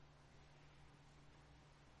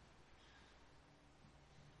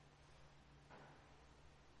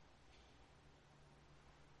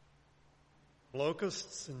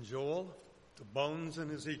locusts in Joel, to bones in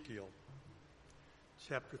Ezekiel.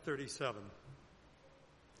 Chapter 37.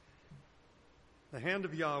 The hand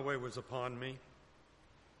of Yahweh was upon me.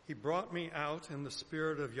 He brought me out in the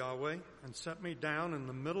spirit of Yahweh and set me down in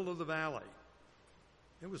the middle of the valley.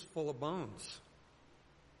 It was full of bones.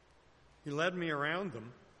 He led me around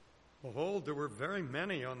them. Behold, there were very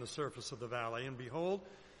many on the surface of the valley, and behold,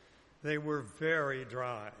 they were very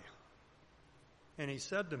dry. And he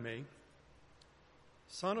said to me,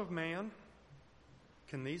 Son of man,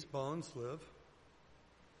 can these bones live?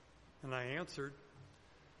 And I answered,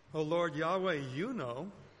 O Lord Yahweh, you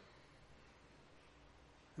know.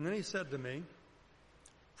 And then he said to me,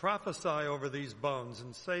 Prophesy over these bones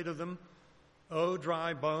and say to them, O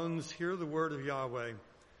dry bones, hear the word of Yahweh.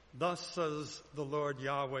 Thus says the Lord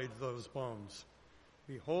Yahweh to those bones,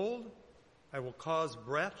 Behold, I will cause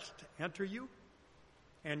breath to enter you,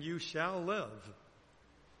 and you shall live.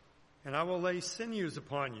 And I will lay sinews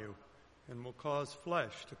upon you, and will cause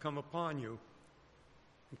flesh to come upon you,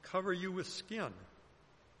 and cover you with skin,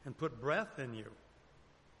 and put breath in you,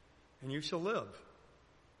 and you shall live.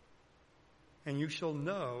 And you shall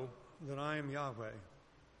know that I am Yahweh.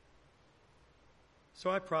 So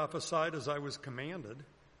I prophesied as I was commanded,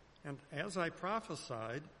 and as I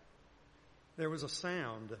prophesied, there was a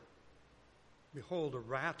sound. Behold, a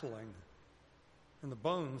rattling, and the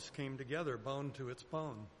bones came together, bone to its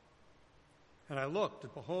bone. And I looked,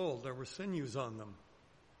 and behold, there were sinews on them,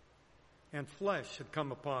 and flesh had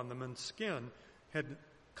come upon them, and skin had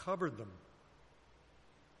covered them.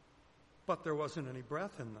 But there wasn't any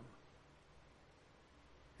breath in them.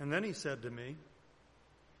 And then he said to me,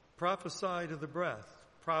 Prophesy to the breath,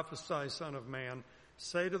 prophesy, Son of man,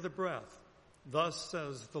 say to the breath, Thus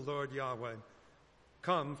says the Lord Yahweh,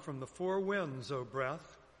 Come from the four winds, O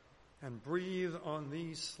breath, and breathe on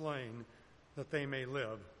these slain, that they may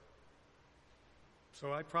live.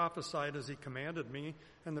 So I prophesied as he commanded me,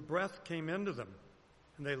 and the breath came into them,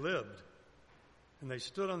 and they lived. And they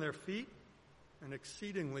stood on their feet, an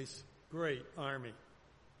exceedingly great army.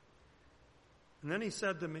 And then he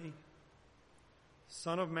said to me,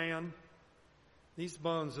 Son of man, these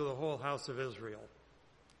bones are the whole house of Israel.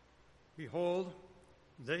 Behold,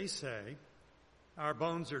 they say, Our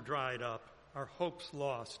bones are dried up, our hopes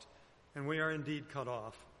lost, and we are indeed cut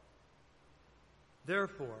off.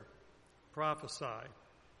 Therefore, prophesy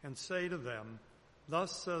and say to them,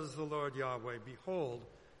 Thus says the Lord Yahweh, Behold,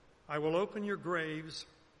 I will open your graves,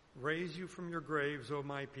 raise you from your graves, O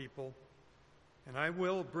my people, and I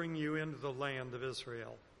will bring you into the land of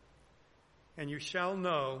Israel. And you shall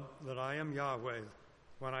know that I am Yahweh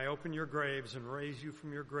when I open your graves and raise you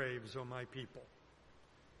from your graves, O my people.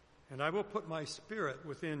 And I will put my spirit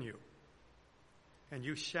within you, and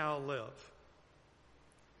you shall live.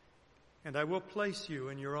 And I will place you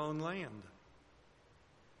in your own land.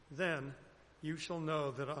 Then you shall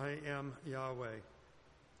know that I am Yahweh.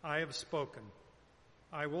 I have spoken.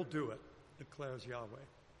 I will do it, declares Yahweh.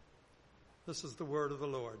 This is the word of the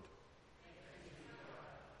Lord.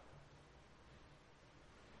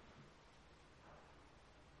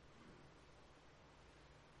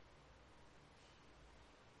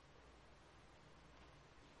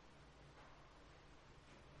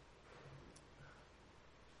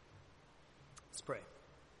 Let's pray.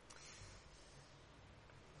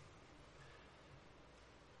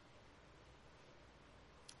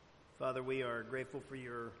 Father, we are grateful for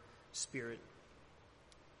your Spirit,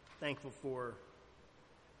 thankful for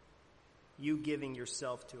you giving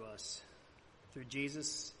yourself to us through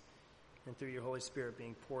Jesus and through your Holy Spirit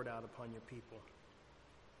being poured out upon your people.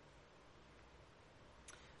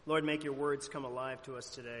 Lord, make your words come alive to us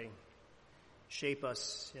today. Shape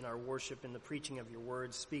us in our worship and the preaching of your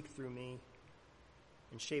words. Speak through me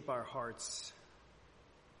and shape our hearts.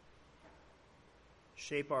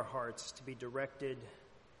 Shape our hearts to be directed,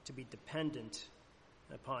 to be dependent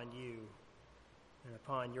upon you and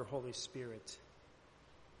upon your Holy Spirit,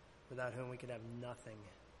 without whom we could have nothing.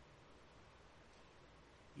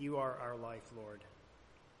 You are our life, Lord.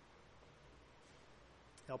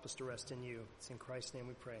 Help us to rest in you. It's in Christ's name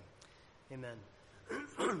we pray. Amen.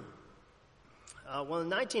 Well, in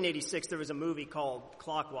 1986, there was a movie called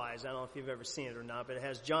Clockwise. I don't know if you've ever seen it or not, but it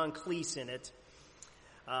has John Cleese in it,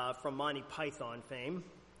 from Monty Python fame.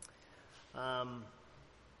 And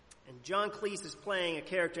John Cleese is playing a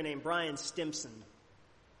character named Brian Stimson.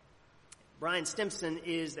 Brian Stimson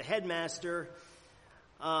is the headmaster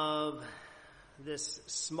of this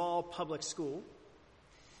small public school,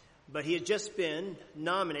 but he had just been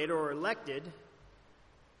nominated or elected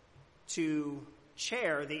to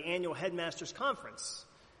chair the annual headmasters conference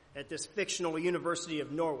at this fictional University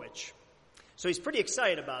of Norwich. So he's pretty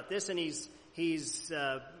excited about this, and he's he's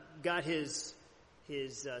got his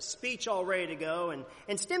speech all ready to go,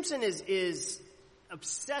 and Stimson is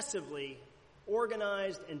obsessively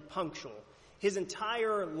organized and punctual. His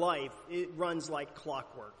entire life, it runs like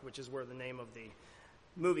clockwork, which is where the name of the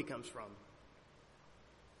movie comes from.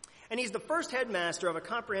 And he's the first headmaster of a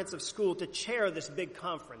comprehensive school to chair this big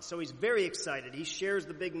conference, so he's very excited. He shares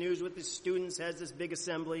the big news with his students, has this big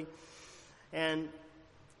assembly, and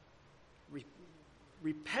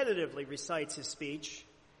repetitively recites his speech.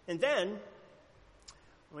 And then,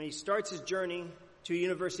 when he starts his journey to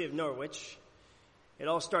University of Norwich, it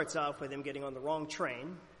all starts off with him getting on the wrong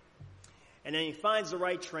train. And then he finds the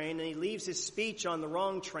right train, and he leaves his speech on the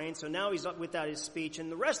wrong train, so now he's without his speech.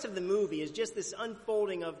 And the rest of the movie is just this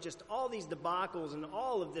unfolding of just all these debacles and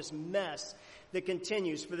all of this mess that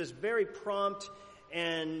continues. For this very prompt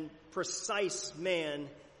and precise man,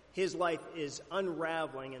 his life is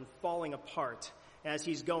unraveling and falling apart as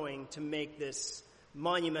he's going to make this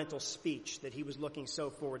monumental speech that he was looking so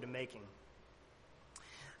forward to making.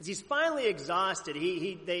 As he's finally exhausted,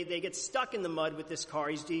 they get stuck in the mud with this car.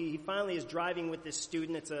 He finally is driving with this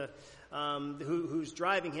student. It's who's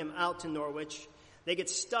driving him out to Norwich. They get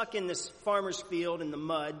stuck in this farmer's field in the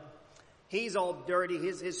mud. He's all dirty.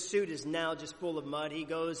 His suit is now just full of mud. He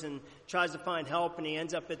goes and tries to find help, and he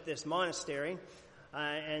ends up at this monastery.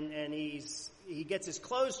 And he gets his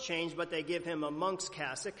clothes changed, but they give him a monk's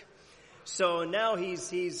cassock. So now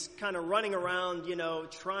he's kind of running around,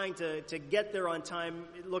 trying to get there on time,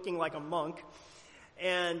 looking like a monk.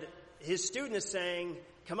 And his student is saying,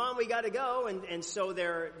 "Come on, we got to go." And so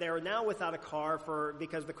they're now without a car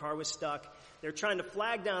because the car was stuck. They're trying to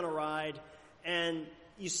flag down a ride, and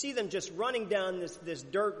you see them just running down this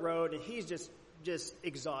dirt road, and he's just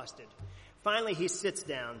exhausted. Finally, he sits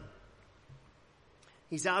down.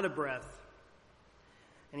 He's out of breath.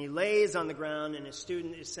 And he lays on the ground, and his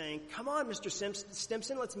student is saying, "Come on, Mr.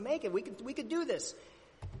 Stimson, let's make it. We could do this."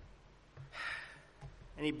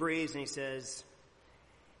 And he breathes and he says,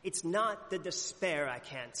 "It's not the despair I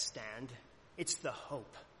can't stand. It's the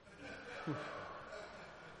hope."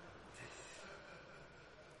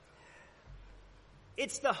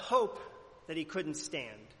 It's the hope that he couldn't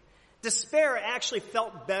stand. Despair actually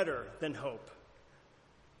felt better than hope.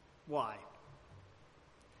 Why?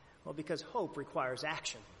 Well, because hope requires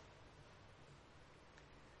action.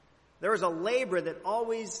 There is a labor that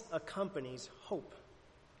always accompanies hope.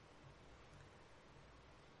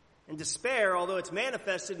 And despair, although it's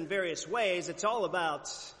manifested in various ways, it's all about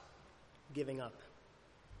giving up,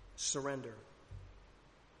 surrender.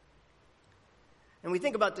 And we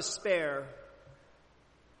think about despair,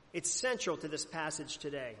 it's central to this passage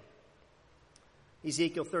today.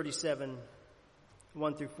 Ezekiel 37,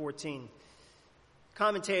 1 through 14.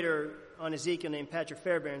 Commentator on Ezekiel named Patrick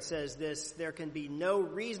Fairbairn says this: "There can be no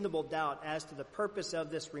reasonable doubt as to the purpose of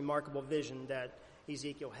this remarkable vision that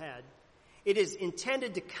Ezekiel had. It is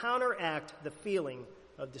intended to counteract the feeling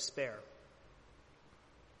of despair."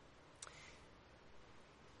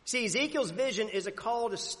 See, Ezekiel's vision is a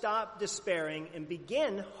call to stop despairing and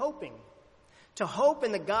begin hoping. To hope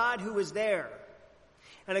in the God who is there,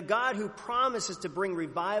 and a God who promises to bring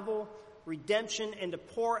revival, redemption, and to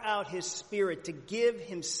pour out his Spirit, to give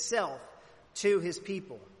himself to his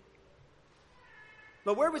people.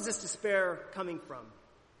 But where was this despair coming from?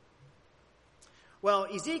 Well,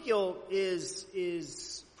 Ezekiel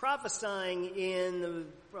is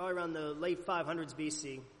prophesying probably around the late 500s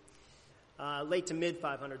BC, late to mid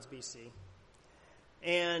 500s BC.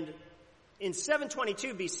 And in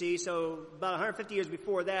 722 BC, so about 150 years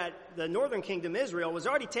before that, the northern kingdom, Israel, was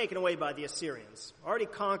already taken away by the Assyrians, already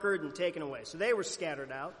conquered and taken away. So they were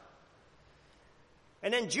scattered out.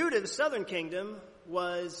 And then Judah, the southern kingdom,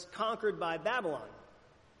 was conquered by Babylon.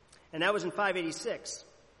 And that was in 586.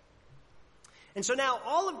 And so now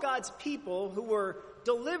all of God's people who were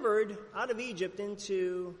delivered out of Egypt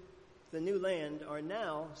into the new land are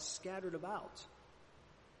now scattered about,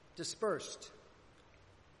 dispersed.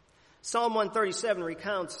 Psalm 137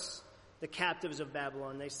 recounts the captives of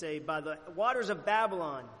Babylon. They say, "By the waters of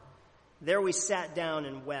Babylon, there we sat down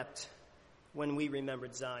and wept when we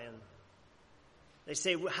remembered Zion." They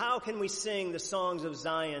say, "How can we sing the songs of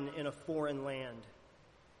Zion in a foreign land?"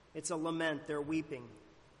 It's a lament. They're weeping.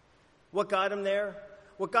 What got them there?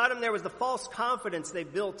 What got them there was the false confidence they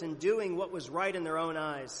built in doing what was right in their own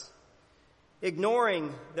eyes,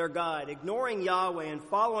 ignoring their God, ignoring Yahweh, and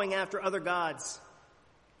following after other gods.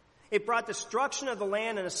 It brought destruction of the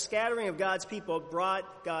land and a scattering of God's people. It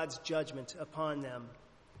brought God's judgment upon them.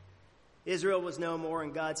 Israel was no more,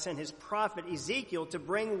 and God sent his prophet Ezekiel to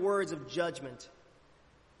bring words of judgment.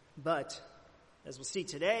 But, as we'll see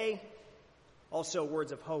today, also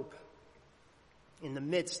words of hope. in the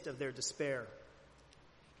midst of their despair.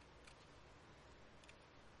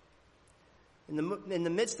 In the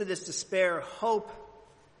midst of this despair, hope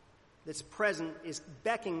that's present is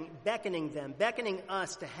beckoning them, beckoning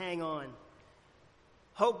us to hang on.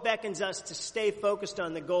 Hope beckons us to stay focused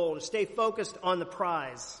on the goal, to stay focused on the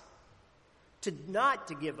prize, to not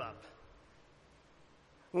to give up.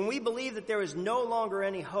 When we believe that there is no longer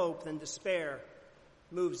any hope, then despair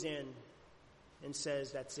moves in and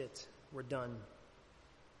says, that's it, we're done.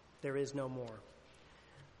 There is no more.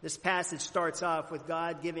 This passage starts off with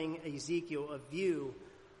God giving Ezekiel a view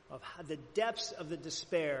of the depths of the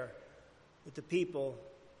despair that the people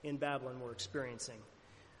in Babylon were experiencing.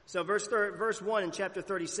 So verse 1 in chapter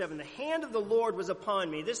 37, the hand of the Lord was upon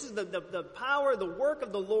me. This is the power, the work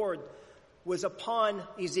of the Lord was upon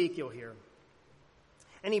Ezekiel here.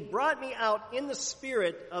 And he brought me out in the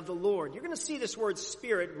spirit of the Lord. You're going to see this word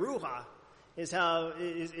spirit, ruha, is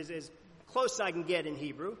as close as I can get in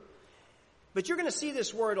Hebrew. But you're going to see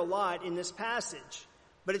this word a lot in this passage.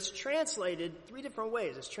 But it's translated three different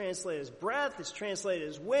ways. It's translated as breath, it's translated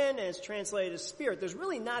as wind, and it's translated as spirit. There's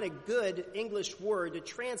really not a good English word to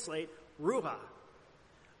translate ruha.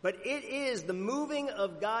 But it is the moving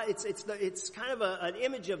of God. It's kind of an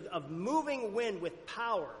image of moving wind with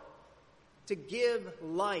power to give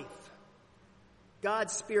life.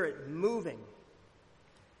 God's Spirit moving.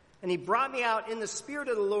 And he brought me out in the Spirit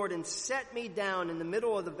of the Lord and set me down in the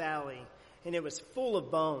middle of the valley, and it was full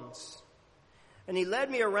of bones. And he led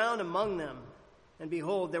me around among them, and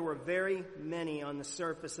behold, there were very many on the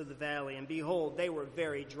surface of the valley, and behold, they were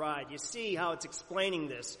very dried. You see how it's explaining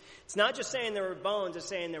this. It's not just saying there were bones, it's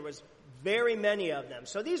saying there was very many of them.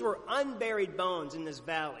 So these were unburied bones in this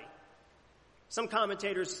valley. Some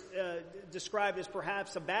commentators describe this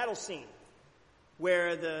perhaps a battle scene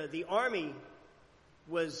where the army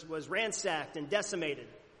was ransacked and decimated,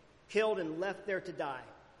 killed and left there to die.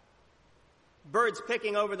 Birds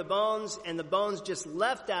picking over the bones, and the bones just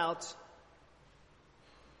left out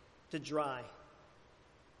to dry,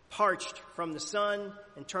 parched from the sun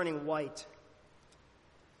and turning white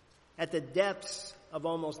at the depths of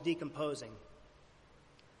almost decomposing.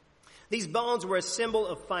 These bones were a symbol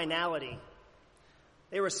of finality.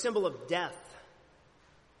 They were a symbol of death.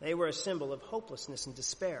 They were a symbol of hopelessness and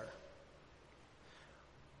despair.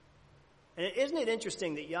 And isn't it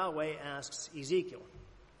interesting that Yahweh asks Ezekiel,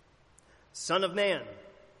 Son of man,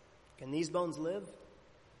 can these bones live?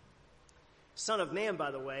 Son of man, by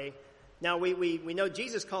the way. Now we know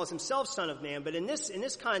Jesus calls himself Son of Man, but in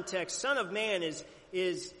this context, Son of Man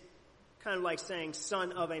is kind of like saying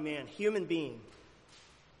son of a man, human being,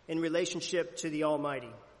 in relationship to the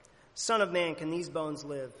Almighty. Son of man, can these bones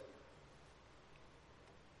live?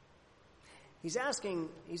 He's asking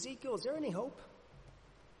Ezekiel, is there any hope?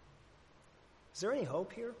 Is there any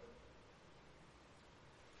hope here?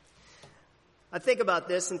 I think about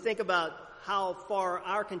this and think about how far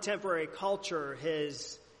our contemporary culture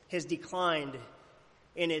has declined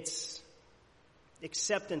in its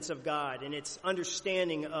acceptance of God, in its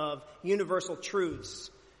understanding of universal truths,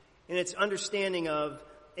 in its understanding of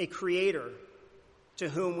a creator to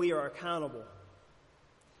whom we are accountable.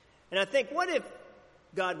 And I think, what if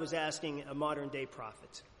God was asking a modern-day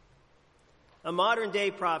prophet? A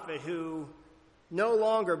modern-day prophet who no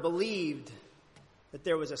longer believed that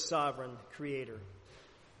there was a sovereign creator.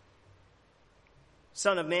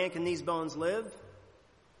 Son of man, can these bones live?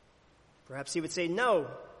 Perhaps he would say, no.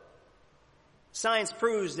 Science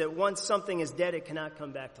proves that once something is dead, it cannot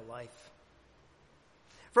come back to life.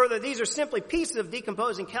 Further, these are simply pieces of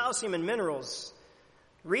decomposing calcium and minerals.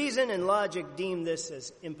 Reason and logic deem this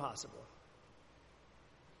as impossible.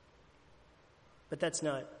 But that's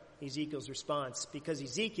not Ezekiel's response, because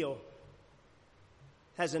Ezekiel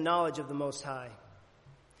has a knowledge of the Most High.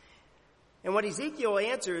 And what Ezekiel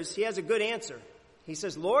answers, he has a good answer. He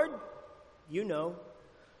says, Lord, you know.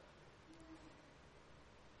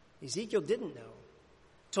 Ezekiel didn't know.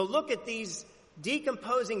 To look at these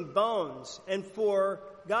decomposing bones and for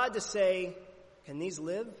God to say, can these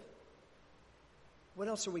live? What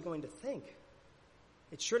else are we going to think?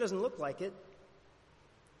 It sure doesn't look like it.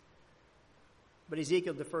 But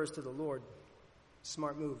Ezekiel defers to the Lord.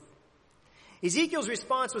 Smart move. Ezekiel's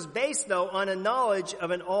response was based, though, on a knowledge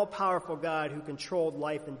of an all-powerful God who controlled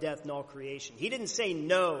life and death and all creation. He didn't say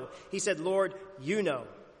no. He said, Lord, you know.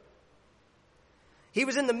 He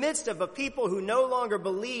was in the midst of a people who no longer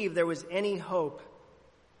believed there was any hope.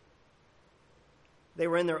 They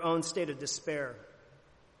were in their own state of despair.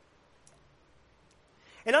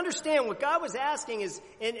 And understand what God was asking is,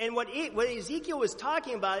 and what Ezekiel was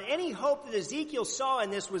talking about, any hope that Ezekiel saw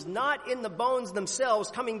in this was not in the bones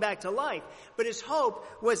themselves coming back to life, but his hope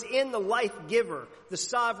was in the life giver, the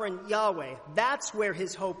sovereign Yahweh. That's where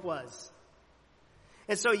his hope was.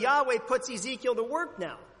 And so Yahweh puts Ezekiel to work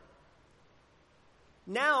now.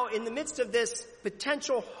 Now, in the midst of this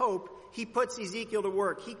potential hope, he puts Ezekiel to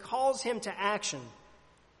work. He calls him to action.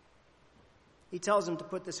 He tells him to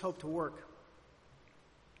put this hope to work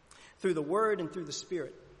through the Word and through the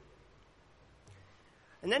Spirit.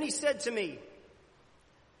 And then he said to me,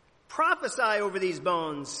 prophesy over these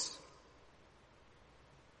bones.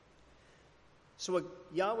 So what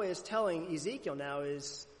Yahweh is telling Ezekiel now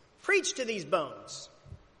is, preach to these bones.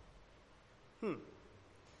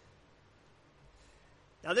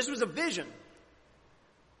 Now this was a vision.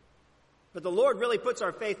 But the Lord really puts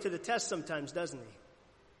our faith to the test sometimes, doesn't he?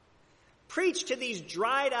 Preach to these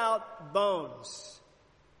dried out bones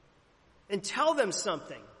and tell them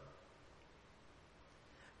something.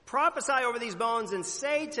 Prophesy over these bones and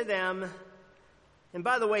say to them, and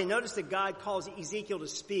by the way, notice that God calls Ezekiel to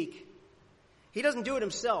speak. He doesn't do it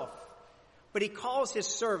himself, but he calls his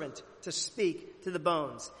servant to speak to the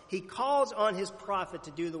bones. He calls on his prophet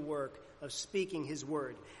to do the work of speaking his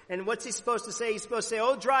word. And what's he supposed to say? He's supposed to say,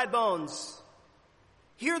 "Oh, dry bones,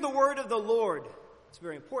 hear the word of the Lord." It's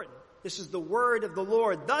very important. This is the word of the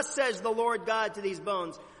Lord. Thus says the Lord God to these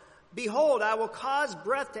bones, behold, I will cause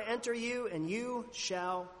breath to enter you, and you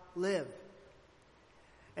shall live.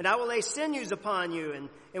 And I will lay sinews upon you,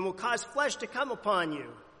 and will cause flesh to come upon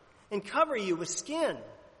you, and cover you with skin,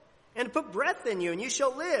 and put breath in you, and you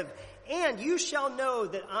shall live. And you shall know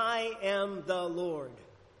that I am the Lord.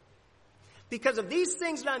 Because of these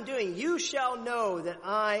things that I'm doing, you shall know that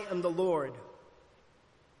I am the Lord.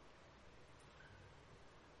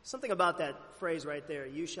 Something about that phrase right there,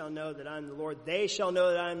 you shall know that I'm the Lord, they shall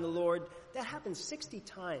know that I am the Lord, that happens 60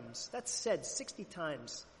 times. That's said 60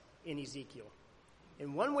 times in Ezekiel.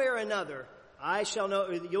 In one way or another, I shall know,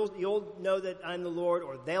 you'll know that I'm the Lord,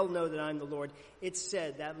 or they'll know that I'm the Lord. It's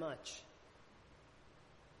said that much.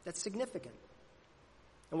 That's significant.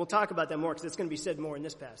 And we'll talk about that more because it's going to be said more in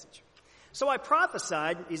this passage. So I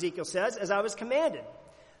prophesied, Ezekiel says, as I was commanded.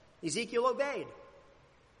 Ezekiel obeyed.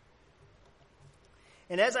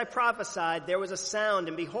 And as I prophesied, there was a sound,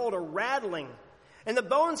 and behold, a rattling, and the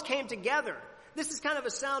bones came together. This is kind of a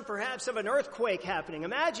sound, perhaps, of an earthquake happening.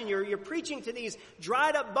 Imagine you're preaching to these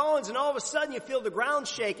dried up bones, and all of a sudden you feel the ground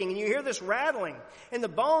shaking, and you hear this rattling, and the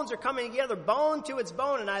bones are coming together, bone to its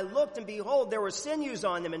bone. And I looked, and behold, there were sinews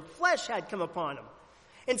on them, and flesh had come upon them,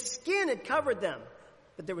 and skin had covered them,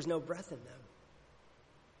 but there was no breath in them.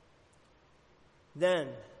 Then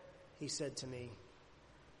he said to me,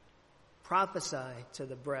 prophesy to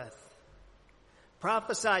the breath.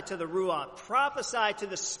 Prophesy to the Ruach. Prophesy to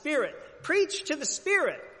the Spirit. Preach to the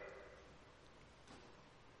Spirit.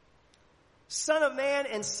 Son of man,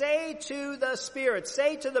 and say to the Spirit,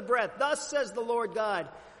 say to the breath, thus says the Lord God,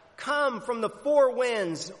 come from the four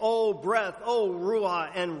winds, O breath, O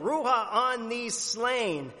Ruach, and Ruach on these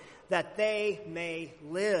slain, that they may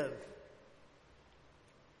live.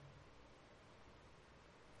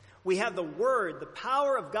 We have the Word, the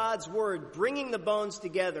power of God's Word bringing the bones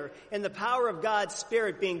together, and the power of God's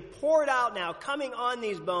Spirit being poured out now, coming on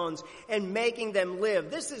these bones and making them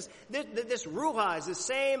live. This Ruach is the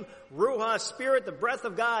same Ruach Spirit, the breath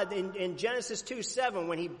of God in Genesis 2:7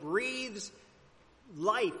 when he breathes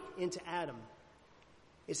life into Adam.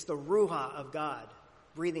 It's the Ruach of God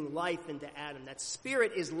breathing life into Adam. That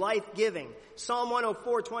Spirit is life-giving. Psalm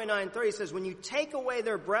 104:29-30 says, when you take away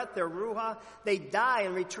their breath, their Ruach, they die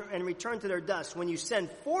and return to their dust. When you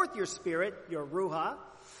send forth your Spirit, your Ruach,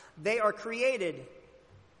 they are created,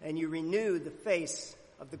 and you renew the face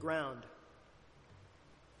of the ground.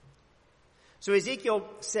 So Ezekiel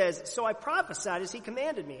says, so I prophesied as he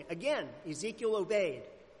commanded me. Again, Ezekiel obeyed.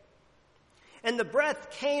 And the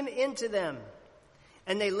breath came into them,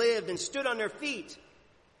 and they lived and stood on their feet,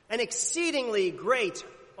 an exceedingly great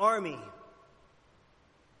army.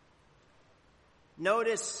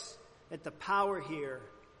 Notice that the power here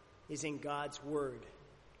is in God's Word,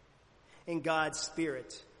 in God's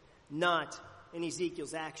Spirit, not in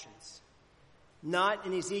Ezekiel's actions, not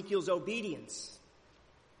in Ezekiel's obedience.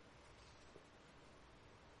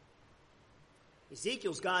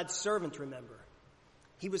 Ezekiel's God's servant, remember.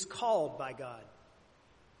 He was called by God.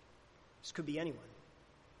 This could be anyone.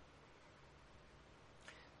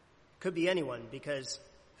 Could be anyone, because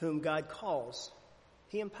whom God calls,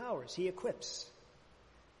 he empowers, he equips.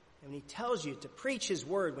 And when he tells you to preach his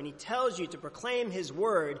word, when he tells you to proclaim his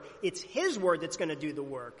word, it's his word that's going to do the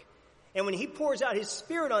work. And when he pours out his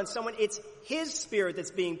Spirit on someone, it's his Spirit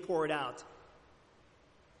that's being poured out.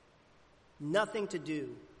 Nothing to do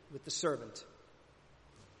with the servant.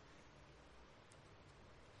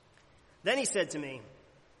 Then he said to me,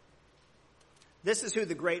 this is who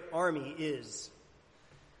the great army is.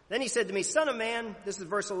 Then he said to me, Son of man, this is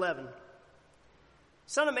verse 11.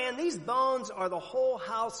 Son of man, these bones are the whole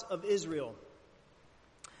house of Israel.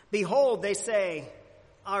 Behold, they say,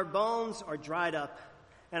 our bones are dried up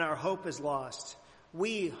and our hope is lost.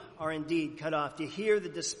 We are indeed cut off. Do you hear the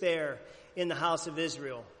despair in the house of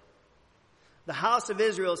Israel? The house of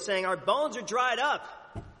Israel is saying, our bones are dried up.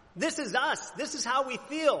 This is us. This is how we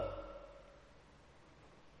feel.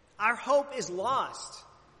 Our hope is lost.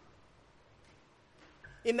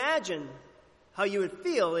 Imagine how you would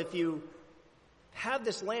feel if you have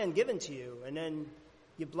this land given to you and then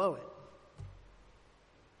you blow it.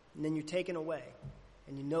 And then you're taken away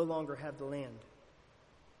and you no longer have the land.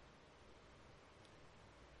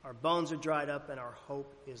 Our bones are dried up and our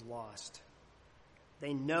hope is lost.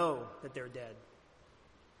 They know that they're dead.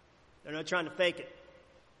 They're not trying to fake it.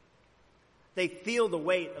 They feel the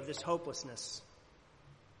weight of this hopelessness.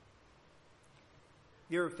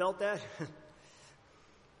 You ever felt that?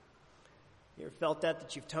 You ever felt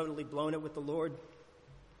that you've totally blown it with the Lord?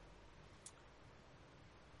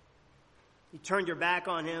 You turned your back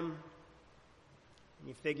on him and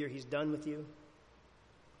you figure he's done with you.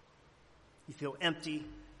 You feel empty.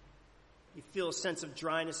 You feel a sense of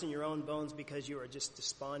dryness in your own bones because you are just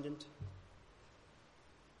despondent.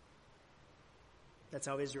 That's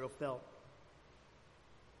how Israel felt.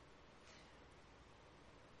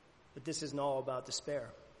 But this isn't all about despair.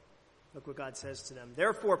 Look what God says to them.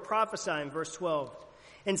 Therefore prophesy in verse 12,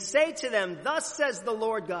 and say to them, thus says the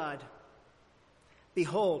Lord God,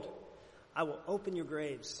 behold, I will open your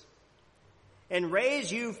graves and raise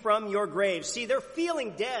you from your graves. See, they're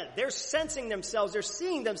feeling dead. They're sensing themselves. They're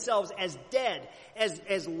seeing themselves as dead,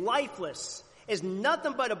 as lifeless, as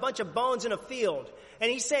nothing but a bunch of bones in a field. And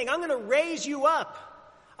he's saying, I'm going to raise you up.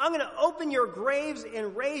 I'm going to open your graves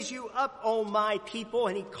and raise you up, O my people.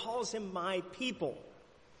 And he calls him my people.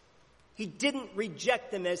 He didn't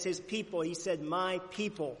reject them as his people. He said, my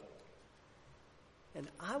people. And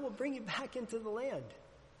I will bring you back into the land.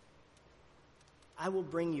 I will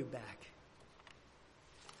bring you back.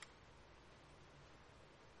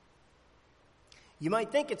 You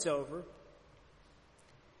might think it's over.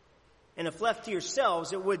 And if left to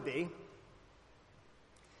yourselves, it would be.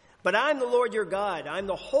 But I'm the Lord your God. I'm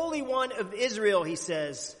the Holy One of Israel, he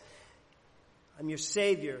says. I'm your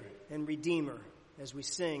Savior and Redeemer, as we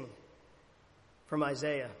sing from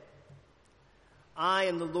Isaiah. I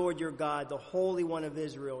am the Lord your God, the Holy One of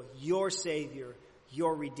Israel, your Savior,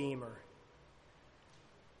 your Redeemer.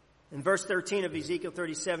 In verse 13 of Ezekiel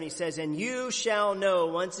 37, he says, and you shall know,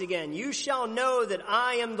 once again, you shall know that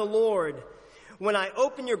I am the Lord when I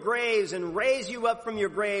open your graves and raise you up from your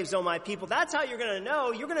graves, O my people. That's how you're going to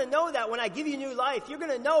know. You're going to know that when I give you new life. You're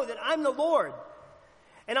going to know that I'm the Lord.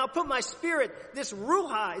 And I'll put my Spirit, this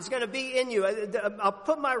Ruach is going to be in you. I'll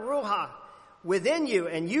put my Ruach within you,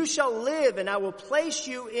 and you shall live, and I will place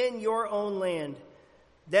you in your own land.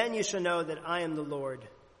 Then you shall know that I am the Lord.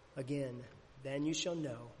 Again, then you shall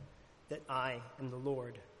know that I am the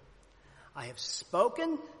Lord. I have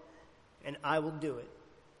spoken, and I will do it,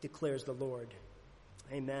 declares the Lord.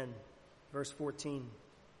 Amen. Verse 14.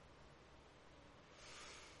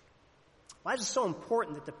 Why is it so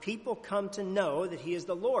important that the people come to know that he is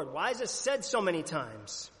the Lord? Why is it said so many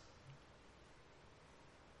times?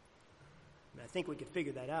 I think we could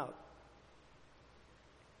figure that out.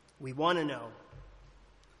 We want to know.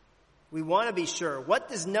 We want to be sure. What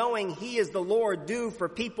does knowing he is the Lord do for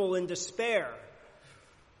people in despair?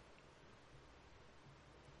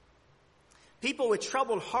 People with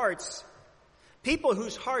troubled hearts, people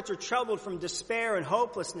whose hearts are troubled from despair and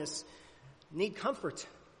hopelessness, need comfort.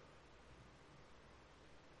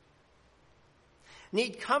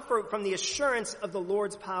 Need comfort from the assurance of the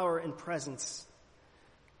Lord's power and presence.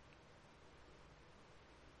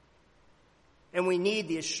 And we need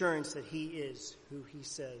the assurance that he is who he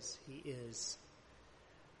says he is.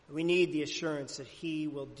 We need the assurance that he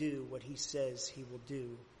will do what he says he will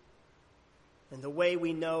do. And the way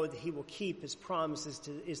we know that he will keep his promises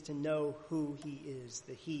is to know who he is,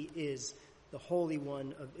 that he is the Holy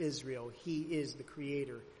One of Israel. He is the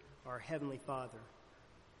Creator, our Heavenly Father.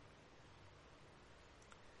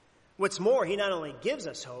 What's more, he not only gives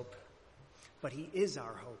us hope, but he is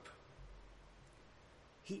our hope.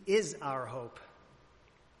 He is our hope.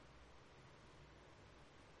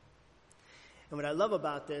 And what I love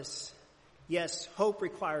about this, yes, hope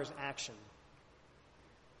requires action.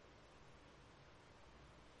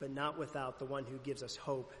 but not without the one who gives us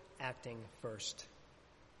hope acting first.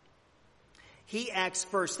 He acts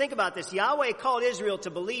first. Think about this. Yahweh called Israel to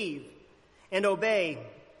believe and obey.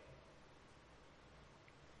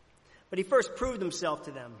 But he first proved himself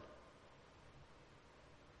to them.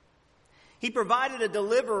 He provided a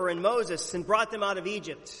deliverer in Moses and brought them out of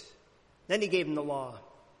Egypt. Then he gave them the law.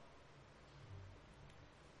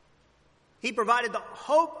 He provided the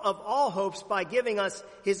hope of all hopes by giving us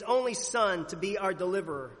his only Son to be our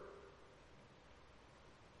deliverer.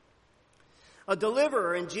 A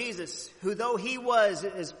deliverer in Jesus, who though he was,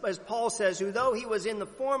 as Paul says, who though he was in the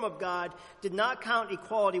form of God, did not count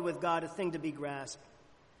equality with God a thing to be grasped,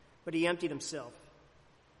 but he emptied himself.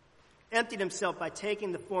 Emptied himself by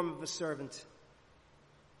taking the form of a servant,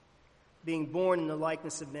 being born in the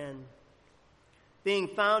likeness of men. Being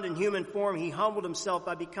found in human form, he humbled himself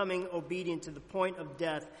by becoming obedient to the point of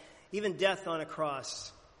death, even death on a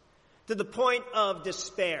cross, to the point of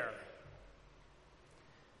despair,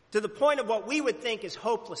 to the point of what we would think is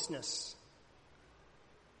hopelessness,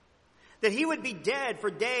 that he would be dead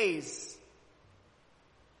for days.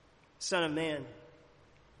 Son of man,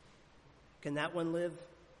 can that one live?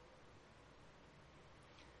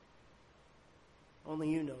 Only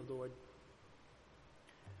you know, Lord.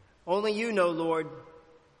 Only you know, Lord.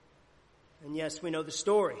 And yes, we know the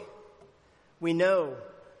story. We know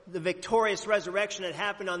the victorious resurrection that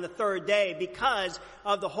happened on the third day because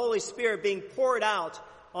of the Holy Spirit being poured out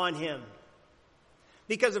on him.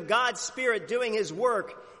 Because of God's Spirit doing his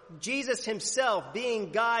work, Jesus himself,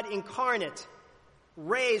 being God incarnate,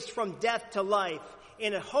 raised from death to life.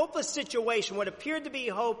 In a hopeless situation, what appeared to be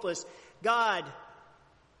hopeless, God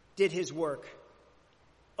did his work,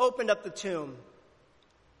 opened up the tomb,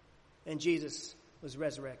 and Jesus was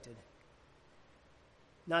resurrected.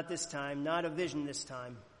 Not this time, not a vision this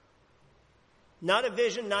time. Not a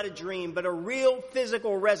vision, not a dream, but a real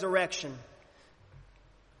physical resurrection.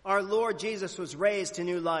 Our Lord Jesus was raised to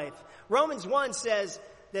new life. Romans 1 says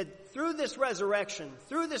that through this resurrection,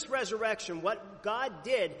 what God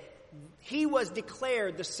did, he was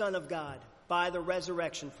declared the Son of God by the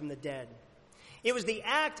resurrection from the dead. It was the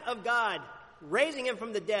act of God raising him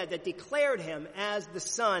from the dead that declared him as the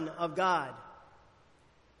Son of God.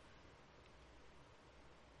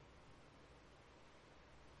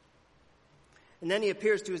 And then he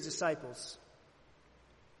appears to his disciples.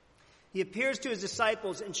 He appears to his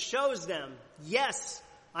disciples and shows them, yes,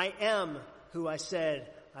 I am who I said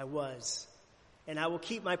I was, and I will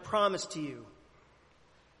keep my promise to you.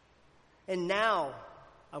 And now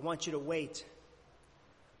I want you to wait.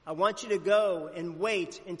 I want you to go and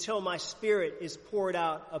wait until my Spirit is poured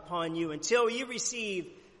out upon you, until you receive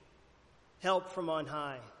help from on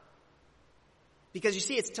high. Because you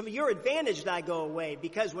see, it's to your advantage that I go away.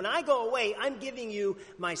 Because when I go away, I'm giving you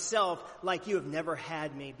myself like you have never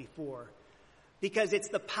had me before. Because it's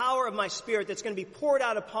the power of my Spirit that's going to be poured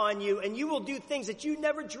out upon you, and you will do things that you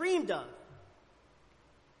never dreamed of.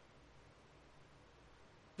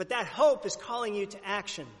 But that hope is calling you to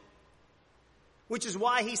action. Which is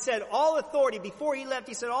why he said, all authority, before he left,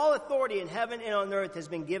 he said, all authority in heaven and on earth has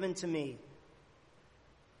been given to me.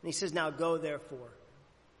 And he says, now go therefore.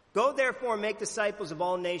 Go therefore and make disciples of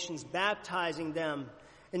all nations, baptizing them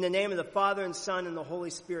in the name of the Father and Son and the Holy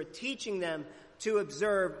Spirit, teaching them to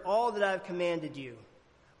observe all that I've commanded you.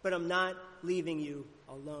 But I'm not leaving you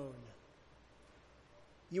alone.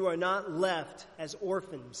 You are not left as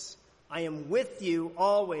orphans. I am with you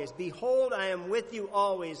always. Behold, I am with you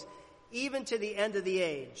always, even to the end of the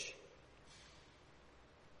age.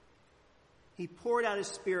 He poured out his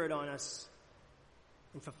Spirit on us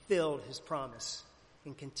and fulfilled his promise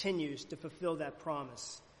and continues to fulfill that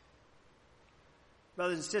promise.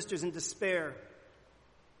 Brothers and sisters, in despair,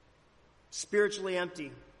 spiritually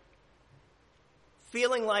empty,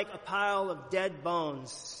 feeling like a pile of dead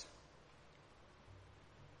bones,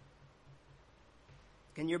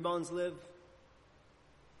 can your bones live?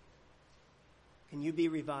 Can you be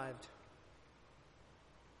revived?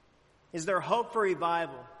 Is there hope for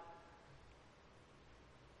revival?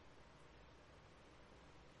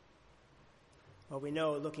 Well, we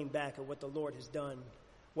know, looking back at what the Lord has done,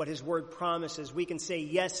 what his word promises, we can say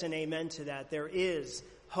yes and amen to that. There is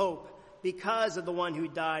hope because of the one who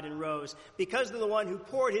died and rose, because of the one who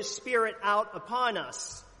poured his Spirit out upon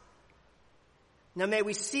us. Now may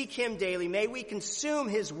we seek him daily. May we consume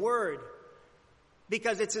his word,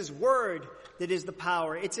 because it's his word that is the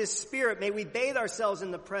power. It's his Spirit. May we bathe ourselves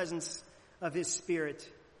in the presence of his Spirit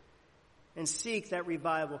and seek that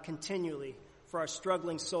revival continually for our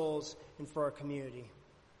struggling souls and for our community.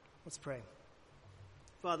 Let's pray.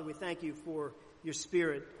 Father, we thank you for your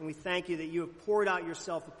Spirit, and we thank you that you have poured out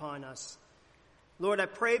yourself upon us. Lord, I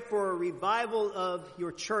pray for a revival of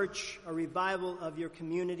your church, a revival of your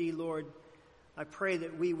community, Lord. I pray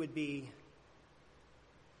that we would be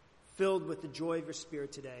filled with the joy of your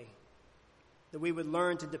Spirit today, that we would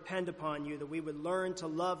learn to depend upon you, that we would learn to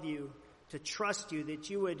love you, to trust you,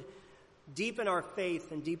 that you would deepen our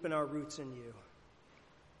faith and deepen our roots in you.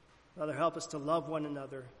 Father, help us to love one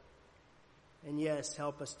another, and yes,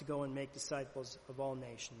 help us to go and make disciples of all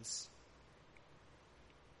nations.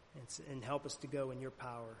 And help us to go in your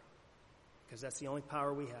power, because that's the only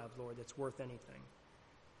power we have, Lord, that's worth anything.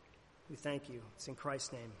 We thank you. It's in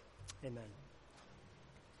Christ's name. Amen.